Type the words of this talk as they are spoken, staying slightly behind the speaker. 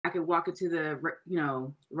could walk into the,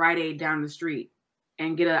 Rite Aid down the street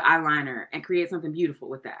and get an eyeliner and create something beautiful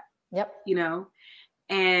with that. Yep.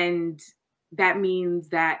 And that means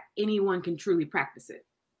that anyone can truly practice it.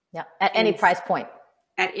 Yeah. At any price point.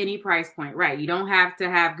 At any price point. Right. You don't have to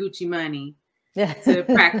have Gucci money to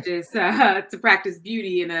practice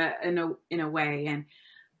beauty in a way. And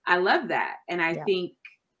I love that. And I think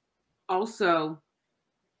also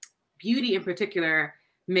beauty in particular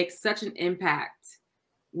makes such an impact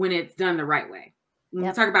when it's done the right way. When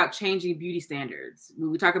we talk about changing beauty standards,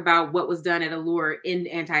 when we talk about what was done at Allure in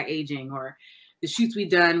anti-aging, or the shoots we've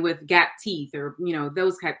done with Gap teeth, or,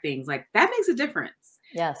 those type of things, like that makes a difference.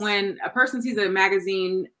 Yes. When a person sees a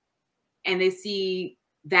magazine and they see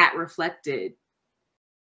that reflected